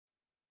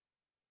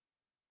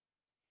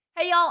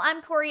Hey y'all,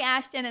 I'm Kori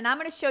Ashton and I'm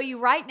going to show you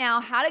right now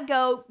how to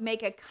go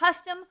make a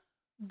custom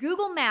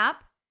Google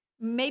map,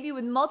 maybe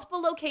with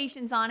multiple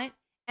locations on it,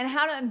 and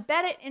how to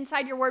embed it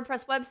inside your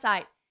WordPress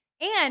website.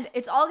 And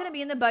it's all going to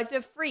be in the budget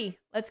of free.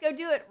 Let's go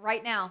do it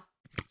right now.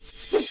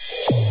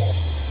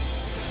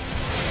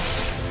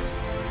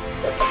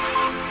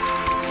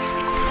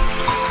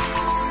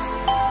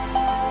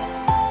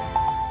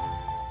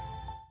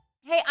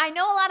 Hey, I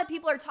know a lot of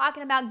people are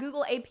talking about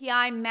Google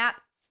API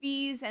map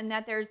fees and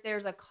that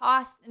there's a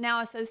cost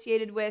now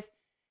associated with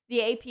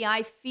the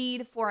API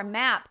feed for a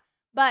map.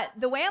 But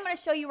the way I'm going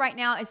to show you right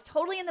now is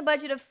totally in the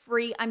budget of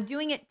free. I'm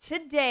doing it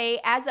today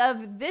as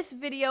of this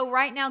video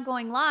right now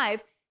going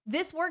live.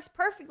 This works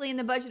perfectly in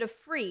the budget of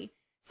free.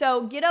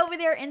 So get over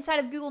there inside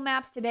of Google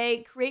Maps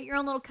today, create your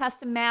own little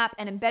custom map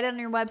and embed it on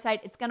your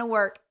website. It's going to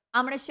work.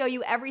 I'm going to show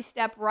you every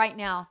step right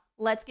now.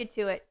 Let's get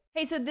to it.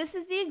 Hey, so this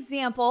is the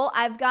example.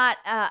 I've got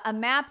a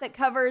map that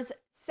covers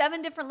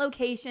 7 different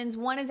locations.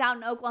 One is out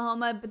in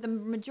Oklahoma, but the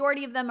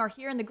majority of them are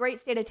here in the great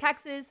state of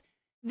Texas.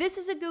 This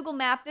is a Google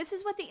map. This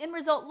is what the end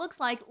result looks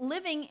like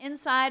living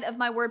inside of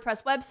my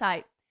WordPress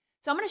website.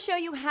 So I'm going to show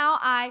you how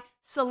I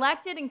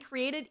selected and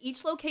created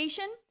each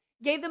location,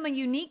 gave them a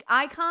unique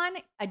icon,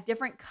 a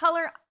different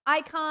color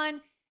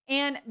icon,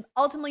 and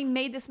ultimately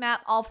made this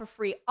map all for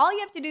free. All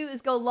you have to do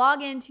is go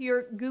log into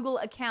your Google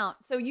account.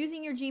 So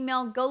using your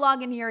Gmail, go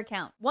log into your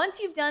account. Once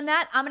you've done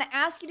that, I'm going to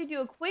ask you to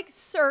do a quick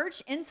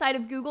search inside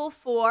of Google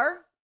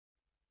for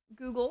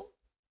Google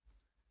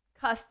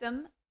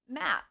Custom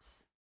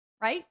Maps,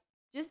 right?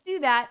 Just do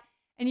that.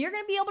 And you're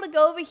going to be able to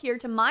go over here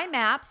to My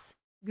Maps,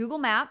 Google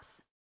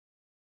Maps,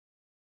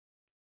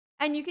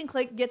 and you can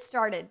click Get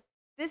Started.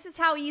 This is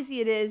how easy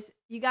it is.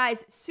 You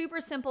guys,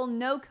 super simple,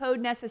 no code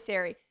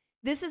necessary.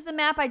 This is the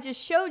map I just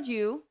showed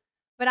you,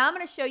 but I'm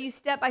going to show you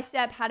step by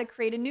step how to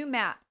create a new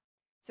map.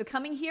 So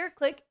coming here,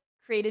 click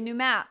Create a New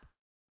Map.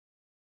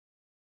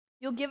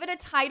 You'll give it a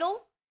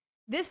title.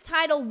 This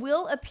title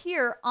will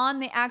appear on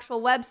the actual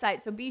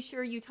website, so be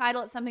sure you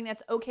title it something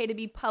that's okay to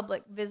be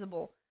public,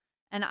 visible.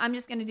 And I'm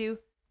just going to do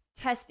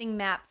Testing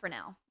Map for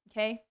now,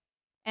 okay?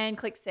 And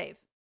click Save.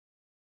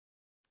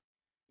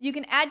 You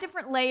can add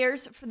different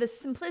layers. For the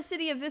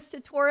simplicity of this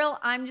tutorial,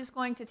 I'm just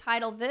going to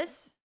title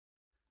this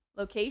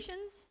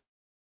Locations.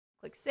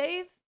 Click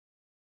Save.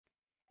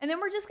 And then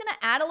we're just going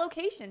to add a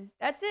location.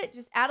 That's it.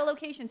 Just add a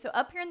location. So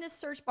up here in this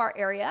search bar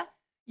area,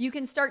 you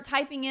can start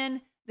typing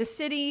in the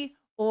city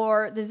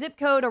or the zip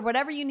code or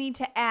whatever you need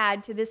to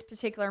add to this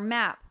particular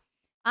map.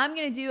 I'm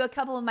going to do a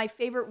couple of my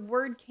favorite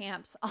word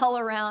camps all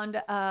around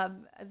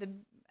the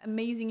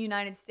amazing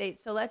United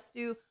States. So let's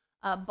do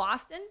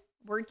Boston.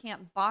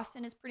 WordCamp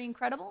Boston is pretty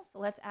incredible. So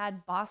let's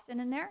add Boston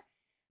in there.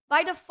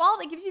 By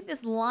default, it gives you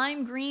this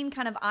lime green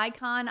kind of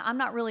icon. I'm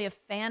not really a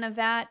fan of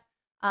that,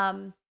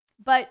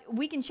 but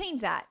we can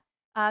change that.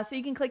 So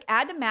you can click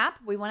Add to Map.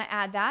 We want to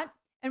add that.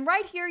 And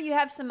right here, you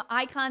have some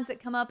icons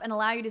that come up and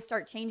allow you to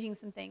start changing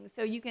some things.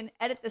 So you can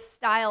edit the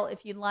style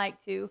if you'd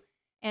like to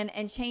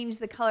and change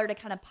the color to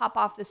kind of pop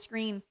off the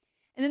screen.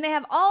 And then they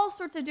have all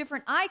sorts of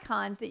different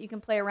icons that you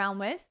can play around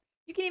with.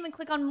 You can even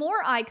click on more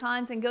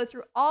icons and go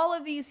through all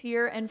of these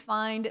here and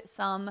find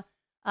some,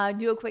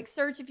 do a quick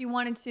search if you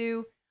wanted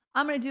to.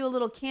 I'm going to do a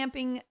little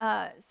camping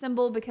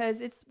symbol because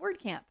it's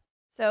WordCamp.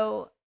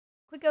 So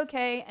click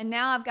OK, and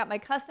now I've got my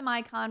custom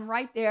icon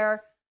right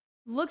there.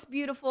 Looks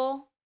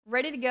beautiful,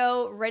 ready to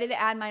go, ready to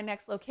add my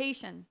next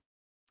location.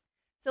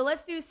 So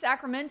let's do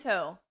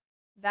Sacramento.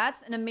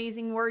 That's an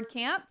amazing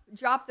WordCamp.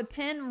 Drop the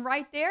pin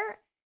right there.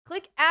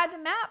 Click Add to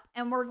Map,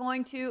 and we're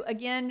going to,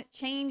 again,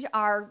 change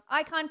our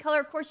icon color.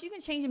 Of course, you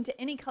can change them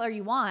to any color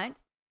you want.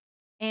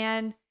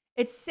 And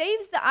it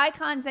saves the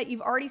icons that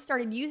you've already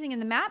started using in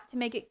the map to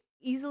make it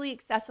easily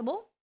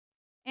accessible.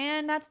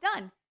 And that's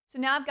done. So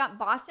now I've got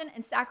Boston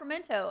and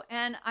Sacramento.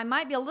 And I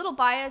might be a little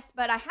biased,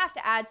 but I have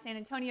to add San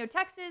Antonio,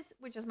 Texas,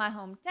 which is my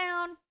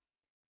hometown.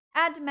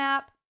 Add to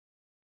Map.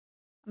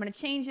 I'm going to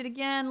change it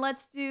again.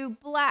 Let's do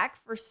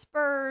black for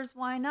Spurs.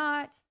 Why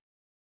not?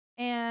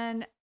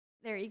 And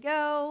there you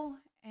go.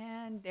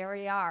 And there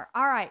we are.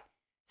 All right.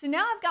 So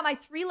now I've got my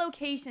 3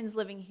 locations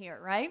living here,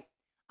 right?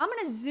 I'm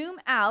going to zoom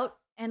out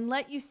and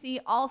let you see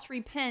all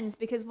 3 pins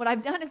because what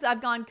I've done is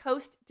I've gone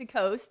coast to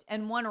coast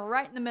and one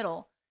right in the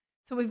middle.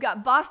 So we've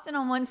got Boston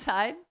on one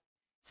side,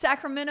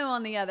 Sacramento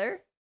on the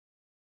other.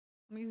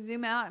 Let me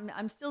zoom out.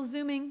 I'm still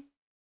zooming.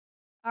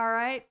 All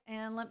right.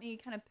 And let me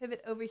kind of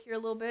pivot over here a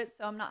little bit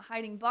so I'm not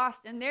hiding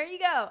Boston. There you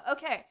go.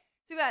 Okay.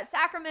 So we've got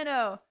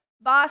Sacramento,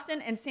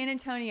 Boston, and San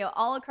Antonio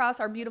all across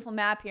our beautiful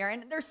map here.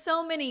 And there's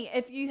so many.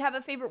 If you have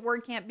a favorite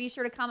WordCamp, be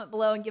sure to comment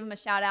below and give them a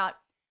shout out.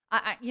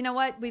 You know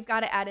what? We've got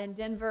to add in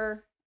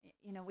Denver.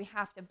 You know, we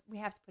have to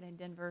put in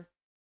Denver.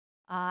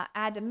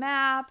 Add to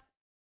Map.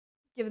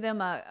 Give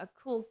them a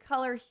cool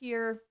color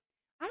here.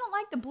 I don't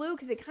like the blue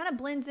because it kind of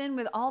blends in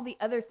with all the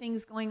other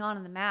things going on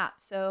in the map.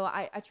 So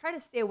I try to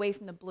stay away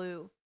from the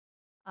blue.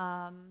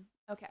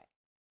 Okay.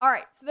 All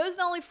right. So those are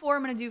the only 4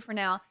 I'm going to do for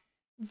now.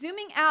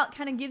 Zooming out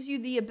kind of gives you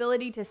the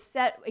ability to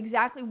set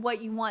exactly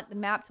what you want the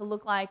map to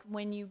look like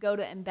when you go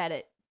to embed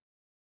it.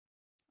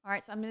 All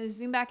right, so I'm going to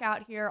zoom back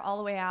out here all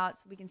the way out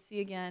so we can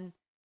see again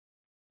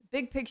the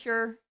big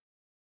picture.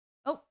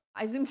 Oh,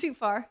 I zoomed too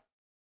far.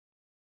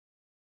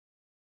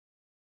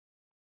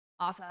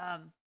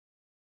 Awesome.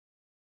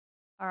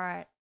 All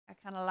right, I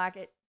kind of like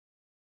it.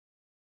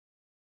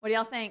 What do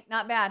y'all think?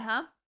 Not bad,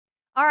 huh?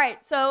 All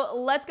right, so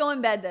let's go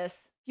embed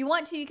this. If you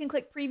want to, you can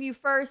click preview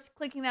first.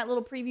 Clicking that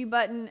little preview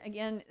button,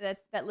 again,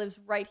 that lives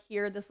right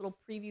here, this little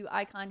preview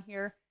icon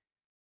here.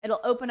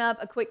 It'll open up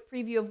a quick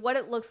preview of what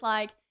it looks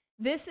like.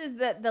 This is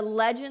the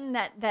legend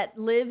that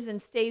lives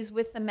and stays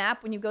with the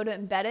map when you go to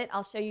embed it.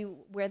 I'll show you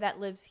where that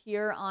lives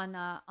here on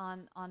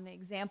the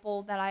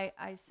example that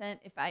I sent.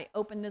 If I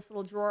open this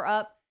little drawer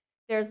up,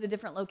 there's the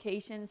different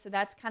locations. So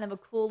that's kind of a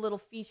cool little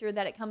feature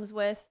that it comes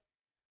with.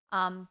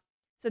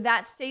 So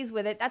that stays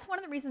with it. That's one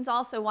of the reasons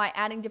also why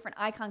adding different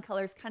icon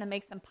colors kind of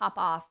makes them pop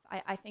off.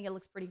 I think it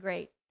looks pretty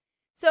great.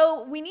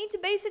 So we need to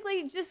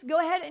basically just go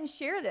ahead and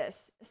share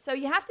this. So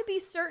you have to be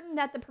certain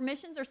that the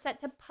permissions are set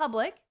to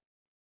public.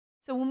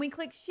 So when we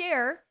click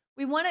share,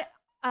 we want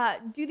to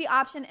do the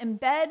option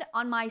embed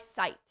on my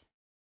site.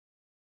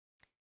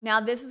 Now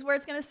this is where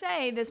it's going to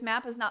say this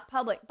map is not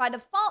public. By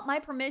default, my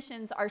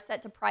permissions are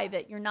set to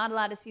private. You're not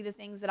allowed to see the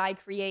things that I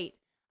create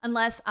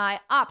unless I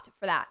opt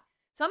for that.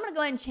 So I'm going to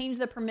go ahead and change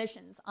the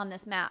permissions on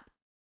this map.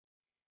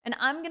 And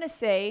I'm going to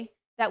say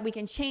that we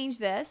can change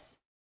this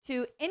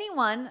to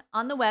anyone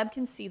on the web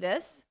can see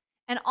this.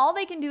 And all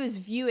they can do is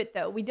view it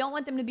though. We don't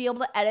want them to be able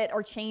to edit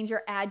or change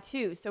or add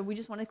to. So we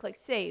just want to click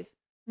save.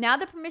 Now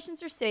the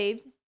permissions are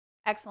saved.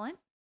 Excellent.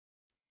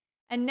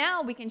 And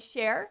now we can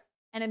share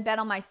and embed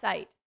on my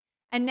site.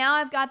 And now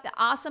I've got the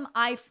awesome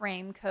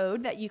iframe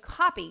code that you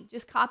copy.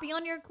 Just copy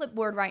on your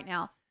clipboard right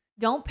now.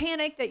 Don't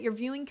panic that you're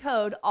viewing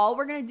code. All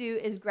we're going to do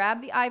is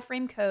grab the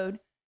iframe code,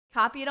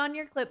 copy it on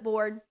your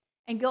clipboard,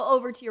 and go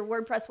over to your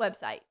WordPress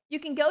website. You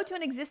can go to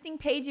an existing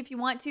page if you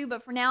want to,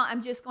 but for now,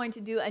 I'm just going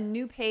to do a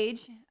new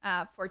page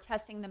for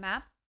testing the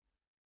map.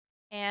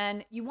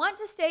 And you want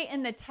to stay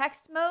in the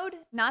text mode,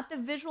 not the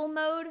visual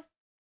mode,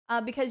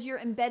 because you're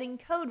embedding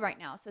code right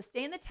now. So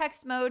stay in the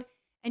text mode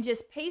and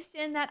just paste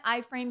in that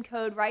iframe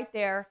code right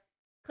there.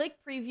 Click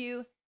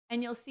preview,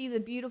 and you'll see the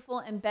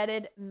beautiful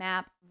embedded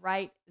map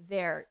right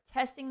there.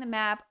 Testing the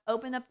map,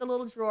 open up the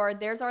little drawer.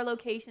 There's our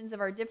locations of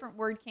our different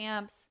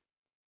WordCamps.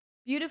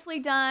 Beautifully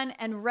done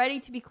and ready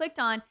to be clicked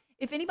on.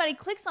 If anybody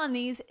clicks on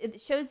these, it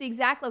shows the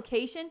exact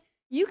location.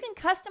 You can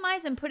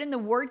customize and put in the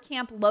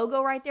WordCamp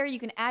logo right there. You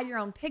can add your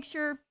own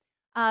picture.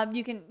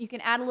 You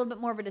can add a little bit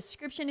more of a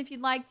description if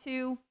you'd like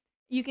to.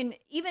 You can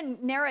even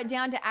narrow it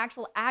down to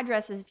actual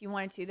addresses if you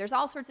wanted to. There's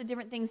all sorts of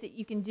different things that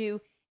you can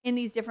do in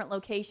these different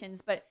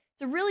locations, but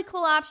it's a really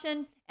cool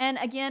option, and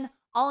again,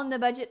 all in the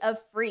budget of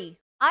free.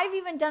 I've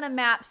even done a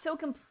map so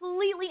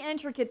completely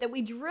intricate that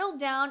we drilled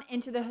down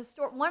into the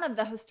one of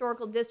the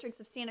historical districts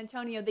of San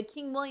Antonio, the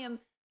King William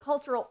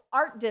Cultural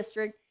Art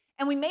District,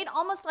 and we made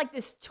almost like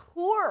this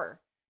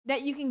tour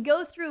that you can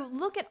go through.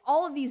 Look at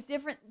all of these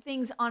different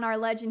things on our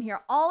legend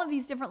here, all of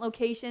these different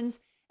locations,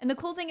 and the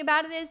cool thing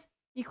about it is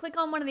you click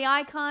on one of the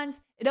icons,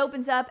 it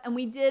opens up, and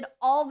we did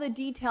all the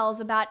details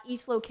about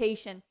each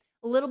location,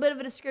 a little bit of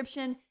a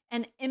description,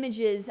 and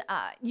images.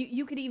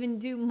 You could even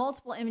do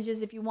multiple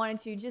images if you wanted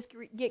to. Just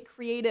get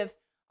creative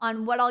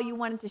on what all you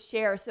wanted to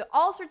share. So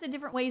all sorts of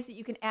different ways that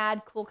you can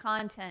add cool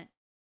content.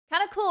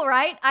 Kind of cool,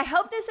 right? I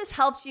hope this has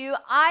helped you.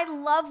 I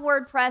love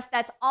WordPress.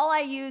 That's all I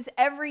use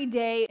every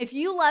day. If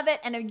you love it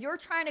and if you're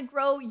trying to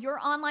grow your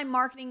online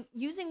marketing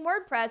using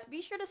WordPress,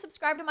 be sure to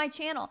subscribe to my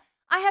channel.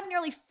 I have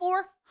nearly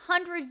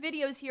 400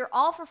 videos here,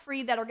 all for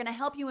free, that are going to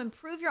help you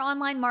improve your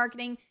online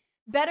marketing,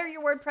 better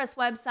your WordPress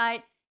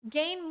website,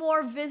 gain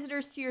more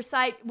visitors to your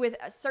site with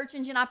search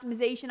engine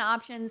optimization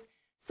options,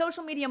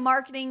 social media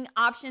marketing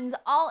options,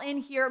 all in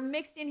here,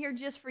 mixed in here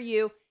just for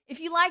you.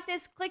 If you like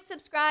this, click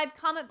subscribe,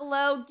 comment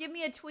below, give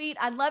me a tweet.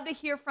 I'd love to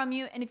hear from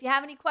you. And if you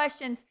have any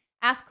questions,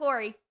 ask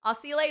Kori. I'll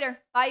see you later.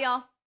 Bye,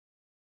 y'all.